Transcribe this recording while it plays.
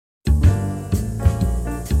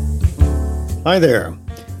Hi there.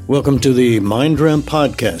 Welcome to the Mind Ramp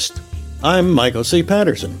Podcast. I'm Michael C.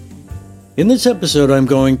 Patterson. In this episode, I'm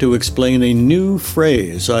going to explain a new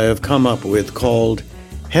phrase I have come up with called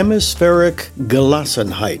Hemispheric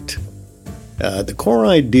Gelassenheit. The core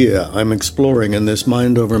idea I'm exploring in this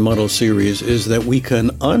Mind Over Muddle series is that we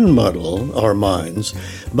can unmuddle our minds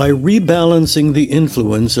by rebalancing the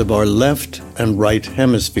influence of our left and right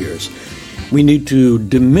hemispheres. We need to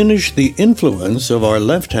diminish the influence of our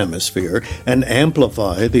left hemisphere and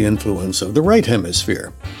amplify the influence of the right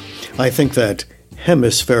hemisphere. I think that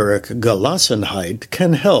hemispheric Gelassenheit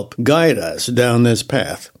can help guide us down this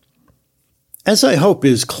path. As I hope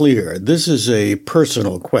is clear, this is a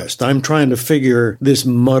personal quest. I'm trying to figure this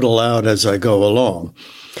muddle out as I go along.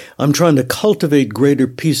 I'm trying to cultivate greater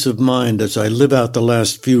peace of mind as I live out the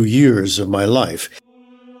last few years of my life.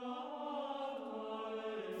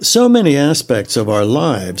 So many aspects of our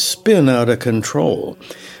lives spin out of control,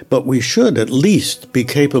 but we should at least be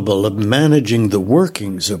capable of managing the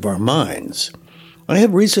workings of our minds. I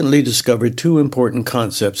have recently discovered two important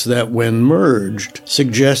concepts that, when merged,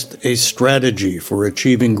 suggest a strategy for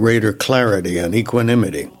achieving greater clarity and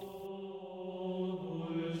equanimity.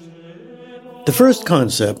 The first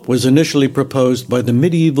concept was initially proposed by the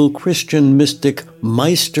medieval Christian mystic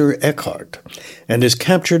Meister Eckhart and is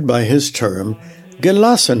captured by his term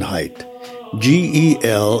Gelassenheit,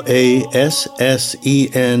 Gelassenheit,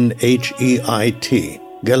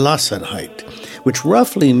 Gelassenheit, which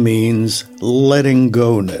roughly means letting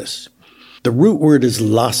go-ness. The root word is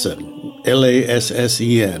lassen,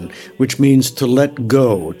 Lassen, which means to let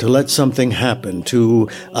go, to let something happen, to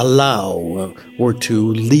allow, or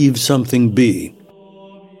to leave something be.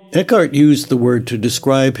 Eckhart used the word to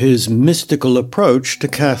describe his mystical approach to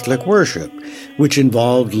Catholic worship, which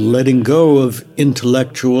involved letting go of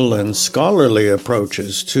intellectual and scholarly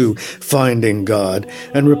approaches to finding God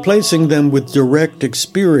and replacing them with direct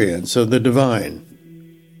experience of the divine.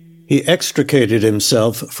 He extricated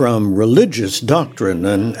himself from religious doctrine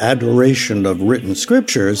and adoration of written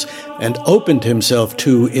scriptures and opened himself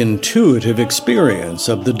to intuitive experience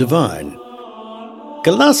of the divine.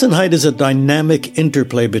 Gelassenheit is a dynamic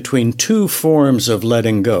interplay between two forms of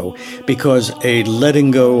letting go, because a letting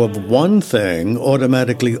go of one thing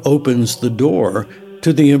automatically opens the door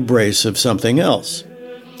to the embrace of something else.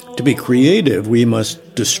 To be creative, we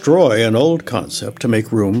must destroy an old concept to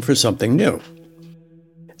make room for something new.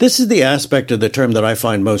 This is the aspect of the term that I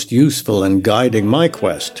find most useful in guiding my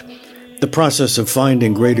quest. The process of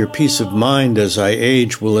finding greater peace of mind as I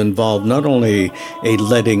age will involve not only a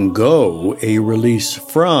letting go, a release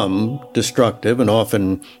from destructive and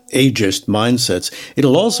often ageist mindsets,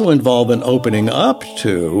 it'll also involve an opening up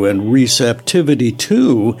to and receptivity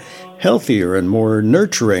to healthier and more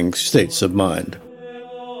nurturing states of mind.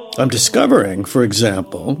 I'm discovering, for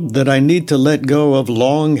example, that I need to let go of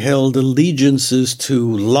long-held allegiances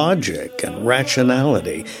to logic and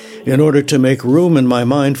rationality in order to make room in my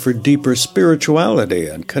mind for deeper spirituality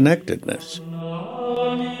and connectedness.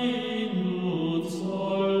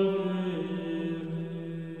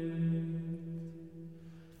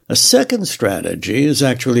 A second strategy is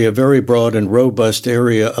actually a very broad and robust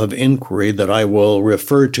area of inquiry that I will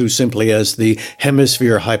refer to simply as the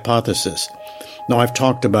Hemisphere hypothesis. Now, I've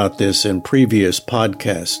talked about this in previous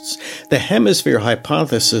podcasts. The Hemisphere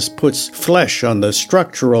hypothesis puts flesh on the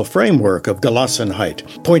structural framework of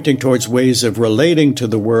Gelassenheit, pointing towards ways of relating to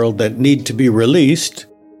the world that need to be released,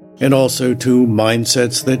 and also to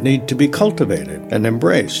mindsets that need to be cultivated and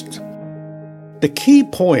embraced. The key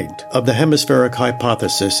point of the hemispheric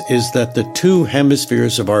hypothesis is that the two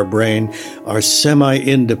hemispheres of our brain are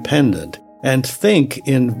semi-independent and think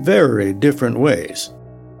in very different ways.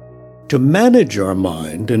 To manage our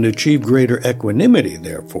mind and achieve greater equanimity,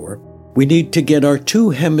 therefore, we need to get our two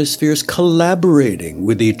hemispheres collaborating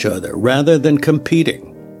with each other rather than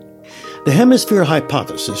competing. The hemisphere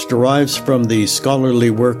hypothesis derives from the scholarly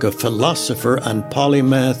work of philosopher and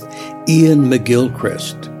polymath Ian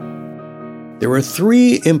McGilchrist. There are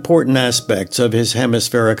three important aspects of his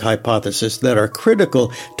hemispheric hypothesis that are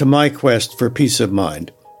critical to my quest for peace of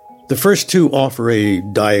mind. The first two offer a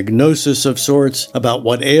diagnosis of sorts about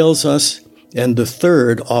what ails us, and the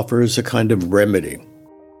third offers a kind of remedy.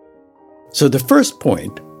 So the first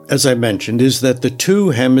point, as I mentioned, is that the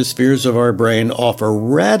two hemispheres of our brain offer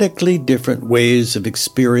radically different ways of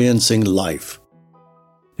experiencing life.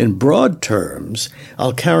 In broad terms,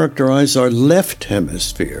 I'll characterize our left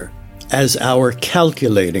hemisphere as our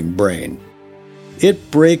calculating brain.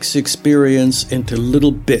 It breaks experience into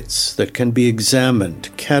little bits that can be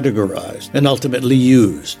examined, categorized, and ultimately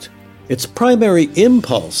used. Its primary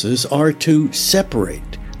impulses are to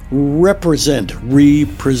separate, represent,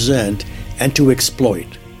 and to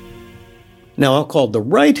exploit. Now, I'll call the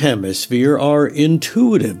right hemisphere our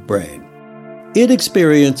intuitive brain. It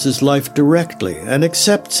experiences life directly and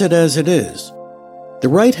accepts it as it is. The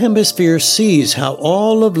right hemisphere sees how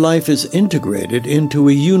all of life is integrated into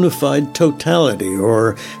a unified totality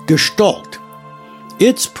or gestalt.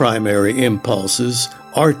 Its primary impulses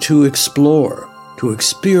are to explore, to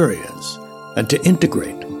experience, and to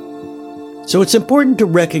integrate. So it's important to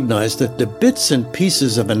recognize that the bits and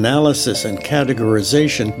pieces of analysis and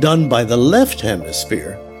categorization done by the left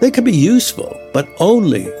hemisphere, they can be useful, but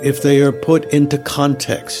only if they are put into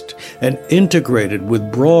context and integrated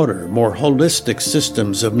with broader, more holistic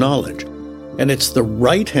systems of knowledge. And it's the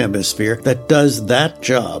right hemisphere that does that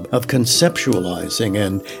job of conceptualizing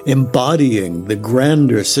and embodying the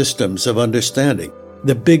grander systems of understanding,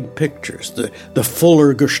 the big pictures, the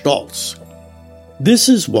fuller gestalts. This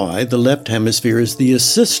is why the left hemisphere is the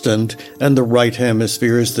assistant and the right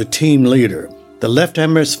hemisphere is the team leader. The left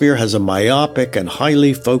hemisphere has a myopic and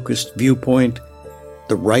highly focused viewpoint.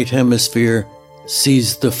 The right hemisphere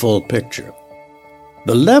sees the full picture.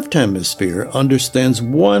 The left hemisphere understands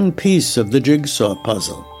one piece of the jigsaw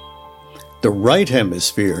puzzle. The right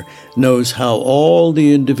hemisphere knows how all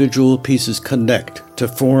the individual pieces connect to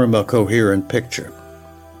form a coherent picture.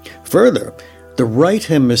 Further, the right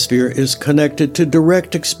hemisphere is connected to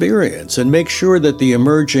direct experience and makes sure that the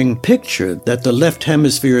emerging picture that the left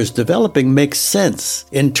hemisphere is developing makes sense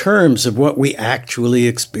in terms of what we actually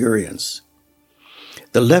experience.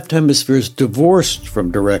 The left hemisphere is divorced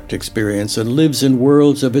from direct experience and lives in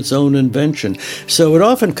worlds of its own invention, so it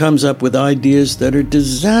often comes up with ideas that are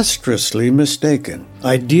disastrously mistaken,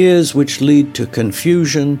 ideas which lead to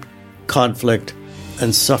confusion, conflict,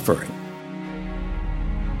 and suffering.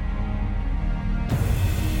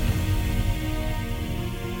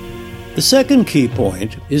 The second key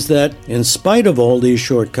point is that, in spite of all these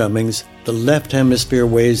shortcomings, the left hemisphere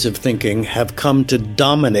ways of thinking have come to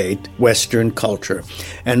dominate Western culture,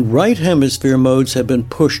 and right hemisphere modes have been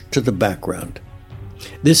pushed to the background.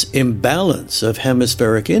 This imbalance of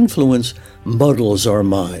hemispheric influence muddles our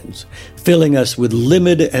minds, filling us with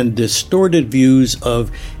limited and distorted views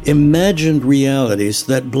of imagined realities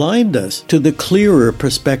that blind us to the clearer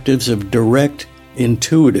perspectives of direct,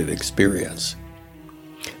 intuitive experience.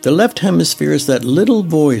 The left hemisphere is that little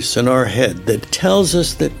voice in our head that tells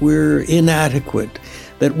us that we're inadequate,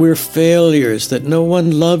 that we're failures, that no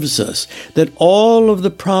one loves us, that all of the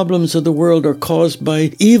problems of the world are caused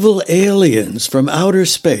by evil aliens from outer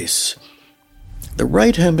space. The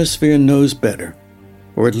right hemisphere knows better,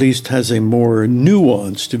 or at least has a more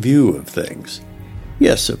nuanced view of things.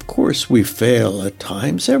 Yes, of course we fail at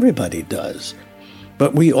times, everybody does,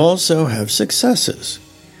 but we also have successes.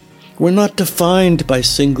 We're not defined by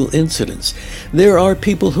single incidents. There are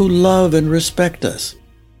people who love and respect us.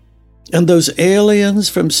 And those aliens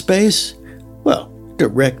from space, well,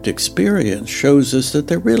 direct experience shows us that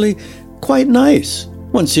they're really quite nice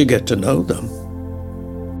once you get to know them.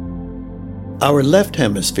 Our left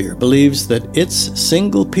hemisphere believes that its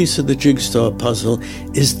single piece of the jigsaw puzzle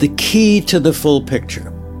is the key to the full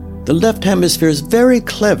picture. The left hemisphere is very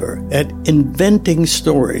clever at inventing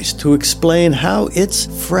stories to explain how its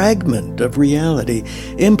fragment of reality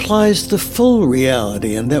implies the full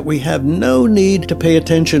reality and that we have no need to pay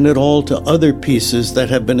attention at all to other pieces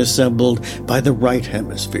that have been assembled by the right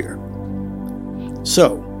hemisphere.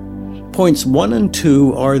 So, points 1 and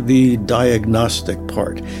 2 are the diagnostic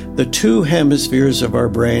part. The two hemispheres of our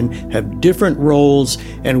brain have different roles,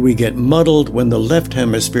 and we get muddled when the left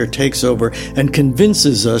hemisphere takes over and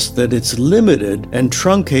convinces us that its limited and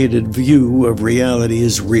truncated view of reality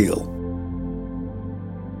is real.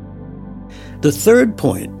 The third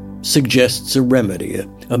point suggests a remedy,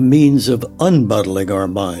 a means of unmuddling our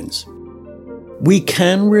minds. We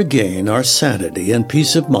can regain our sanity and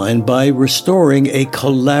peace of mind by restoring a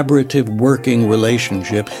collaborative working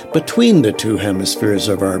relationship between the two hemispheres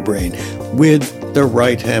of our brain, with the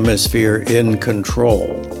right hemisphere in control.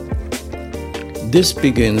 This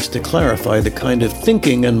begins to clarify the kind of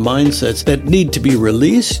thinking and mindsets that need to be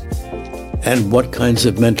released and what kinds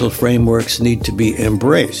of mental frameworks need to be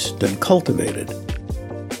embraced and cultivated.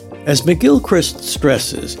 As McGilchrist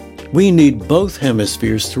stresses, we need both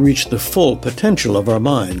hemispheres to reach the full potential of our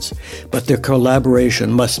minds, but their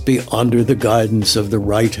collaboration must be under the guidance of the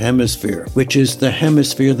right hemisphere, which is the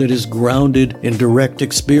hemisphere that is grounded in direct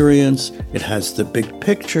experience, it has the big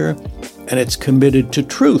picture, and it's committed to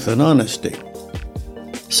truth and honesty.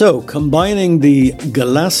 So, combining the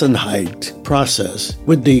Gelassenheit process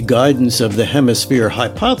with the guidance of the hemisphere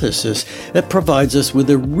hypothesis, that provides us with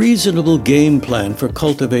a reasonable game plan for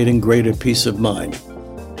cultivating greater peace of mind.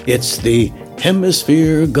 It's the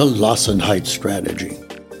Hemisphere Gelassenheit strategy.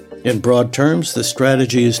 In broad terms, the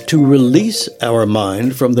strategy is to release our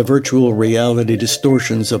mind from the virtual reality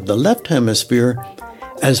distortions of the left hemisphere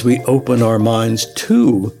as we open our minds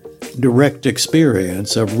to direct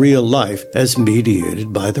experience of real life as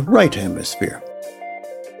mediated by the right hemisphere.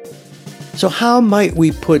 So how might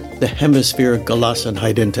we put the Hemisphere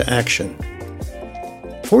Gelassenheit into action?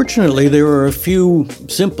 Fortunately, there are a few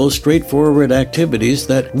simple, straightforward activities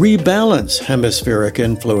that rebalance hemispheric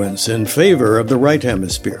influence in favor of the right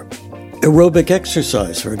hemisphere. Aerobic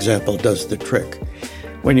exercise, for example, does the trick.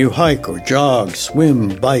 When you hike or jog, swim,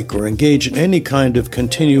 bike, or engage in any kind of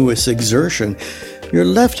continuous exertion, your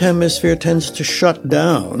left hemisphere tends to shut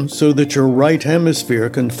down so that your right hemisphere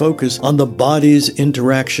can focus on the body's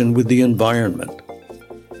interaction with the environment.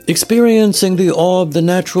 Experiencing the awe of the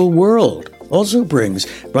natural world also brings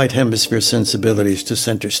right hemisphere sensibilities to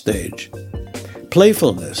center stage.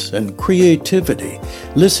 Playfulness and creativity,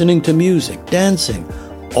 listening to music, dancing,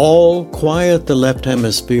 all quiet the left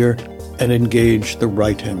hemisphere and engage the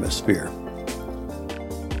right hemisphere.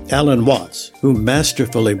 Alan Watts, who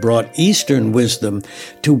masterfully brought Eastern wisdom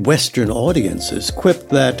to Western audiences, quipped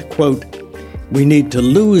that, quote, "We need to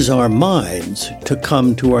lose our minds to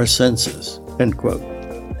come to our senses," end quote.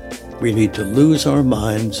 We need to lose our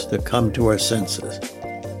minds to come to our senses.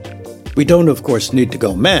 We don't, of course, need to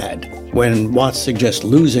go mad. When Watts suggests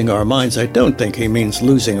losing our minds, I don't think he means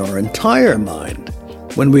losing our entire mind.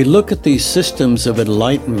 When we look at these systems of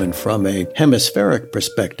enlightenment from a hemispheric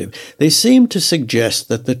perspective, they seem to suggest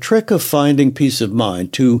that the trick of finding peace of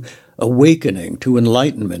mind, to awakening, to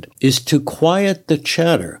enlightenment, is to quiet the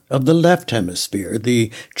chatter of the left hemisphere, the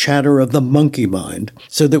chatter of the monkey mind,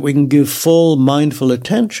 so that we can give full mindful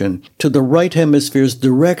attention to the right hemisphere's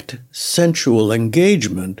direct sensual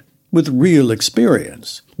engagement with real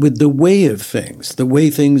experience, with the way of things, the way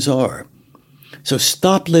things are. So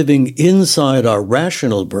stop living inside our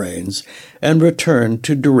rational brains and return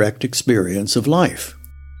to direct experience of life.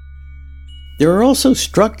 There are also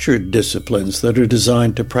structured disciplines that are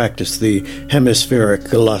designed to practice the hemispheric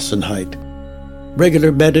Gelassenheit.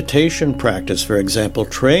 Regular meditation practice, for example,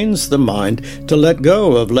 trains the mind to let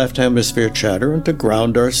go of left hemisphere chatter and to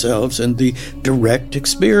ground ourselves in the direct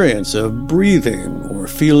experience of breathing or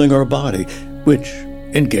feeling our body, which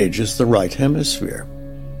engages the right hemisphere.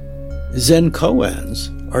 Zen koans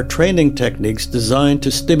are training techniques designed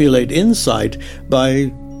to stimulate insight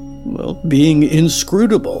by, being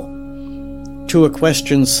inscrutable. To a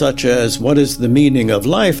question such as, "What is the meaning of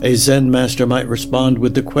life?" a Zen master might respond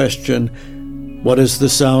with the question, "What is the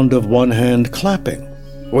sound of one hand clapping?"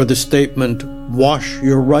 Or the statement, "Wash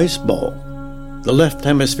your rice bowl." The left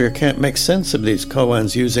hemisphere can't make sense of these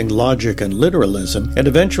koans using logic and literalism, and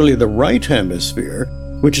eventually the right hemisphere,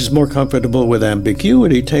 which is more comfortable with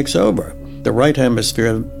ambiguity, takes over. The right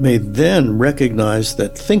hemisphere may then recognize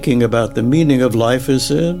that thinking about the meaning of life is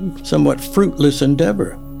a somewhat fruitless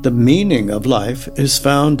endeavor. The meaning of life is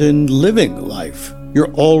found in living life.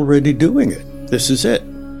 You're already doing it. This is it.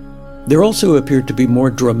 There also appear to be more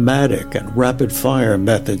dramatic and rapid-fire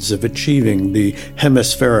methods of achieving the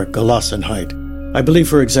hemispheric Gelassenheit. I believe,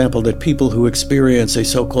 for example, that people who experience a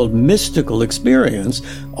so-called mystical experience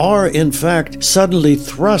are, in fact, suddenly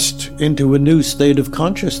thrust into a new state of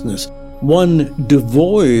consciousness, one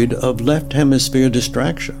devoid of left hemisphere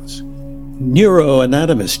distractions.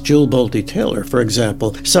 Neuroanatomist Jill Bolte Taylor, for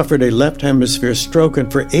example, suffered a left hemisphere stroke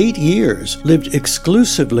and for 8 years lived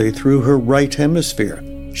exclusively through her right hemisphere.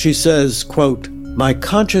 She says, quote, "My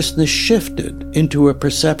consciousness shifted into a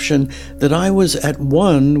perception that I was at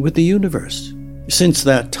one with the universe. Since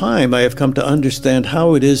that time, I have come to understand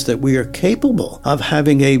how it is that we are capable of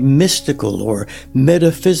having a mystical or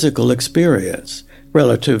metaphysical experience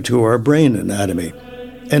relative to our brain anatomy."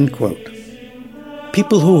 End quote.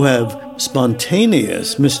 People who have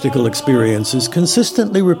spontaneous mystical experiences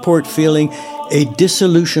consistently report feeling a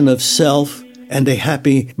dissolution of self and a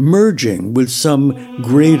happy merging with some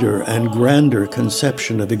greater and grander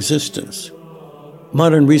conception of existence.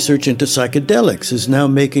 Modern research into psychedelics is now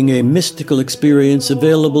making a mystical experience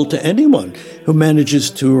available to anyone who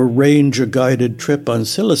manages to arrange a guided trip on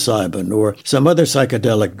psilocybin or some other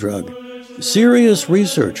psychedelic drug. Serious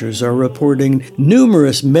researchers are reporting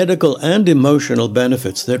numerous medical and emotional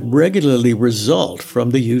benefits that regularly result from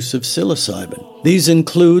the use of psilocybin. These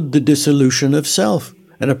include the dissolution of self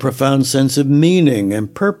and a profound sense of meaning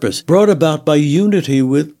and purpose brought about by unity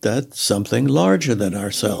with that something larger than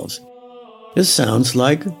ourselves. This sounds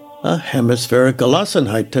like a hemispheric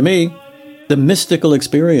Gelassenheit to me. The mystical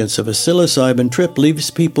experience of a psilocybin trip leaves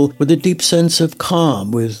people with a deep sense of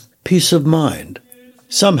calm, with peace of mind.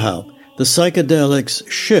 Somehow, the psychedelics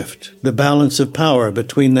shift the balance of power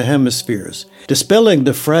between the hemispheres, dispelling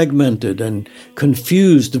the fragmented and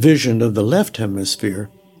confused vision of the left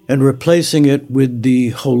hemisphere and replacing it with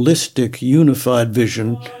the holistic, unified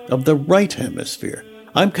vision of the right hemisphere.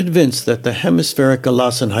 I'm convinced that the hemispheric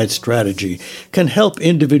Gelassenheit strategy can help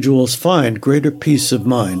individuals find greater peace of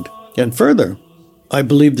mind. And further, I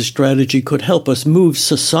believe the strategy could help us move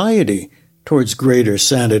society towards greater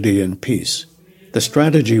sanity and peace. The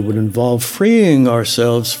strategy would involve freeing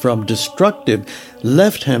ourselves from destructive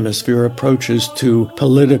left hemisphere approaches to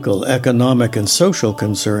political, economic, and social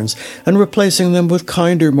concerns and replacing them with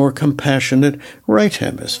kinder, more compassionate right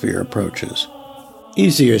hemisphere approaches.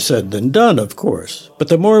 Easier said than done, of course, but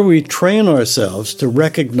the more we train ourselves to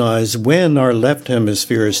recognize when our left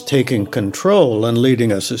hemisphere is taking control and leading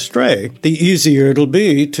us astray, the easier it'll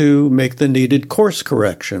be to make the needed course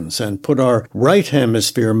corrections and put our right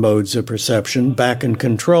hemisphere modes of perception back in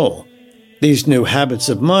control. These new habits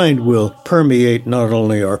of mind will permeate not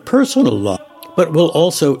only our personal life, but will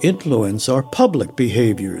also influence our public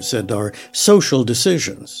behaviors and our social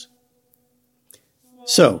decisions.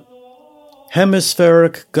 So,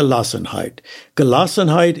 hemispheric Gelassenheit.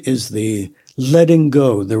 Gelassenheit is the letting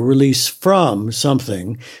go, the release from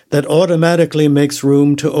something that automatically makes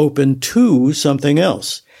room to open to something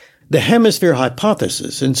else. The hemisphere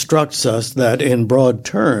hypothesis instructs us that, in broad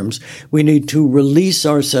terms, we need to release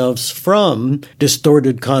ourselves from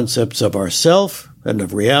distorted concepts of ourself and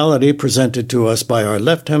of reality presented to us by our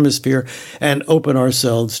left hemisphere and open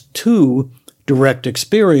ourselves to direct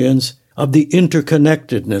experience of the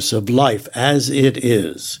interconnectedness of life as it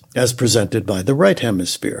is, as presented by the right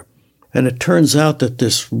hemisphere. And it turns out that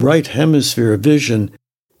this right hemisphere vision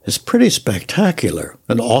is pretty spectacular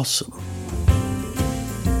and awesome.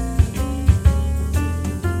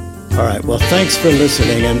 All right, well, thanks for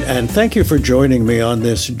listening, and thank you for joining me on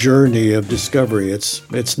this journey of discovery.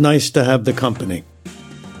 It's nice to have the company.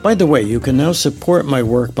 By the way, you can now support my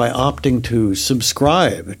work by opting to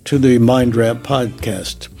subscribe to the Mind Ramp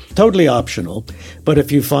podcast. Totally optional, but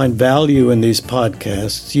if you find value in these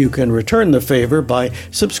podcasts, you can return the favor by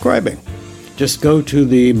subscribing. Just go to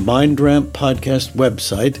the Mind Ramp podcast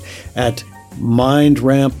website at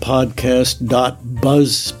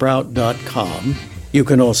mindramppodcast.buzzsprout.com. You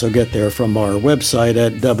can also get there from our website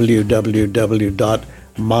at www.mindramp.org,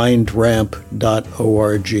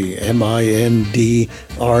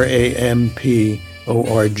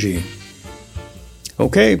 MINDRAMP.org.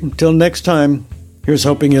 Okay, until next time. Here's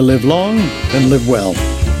hoping you live long and live well.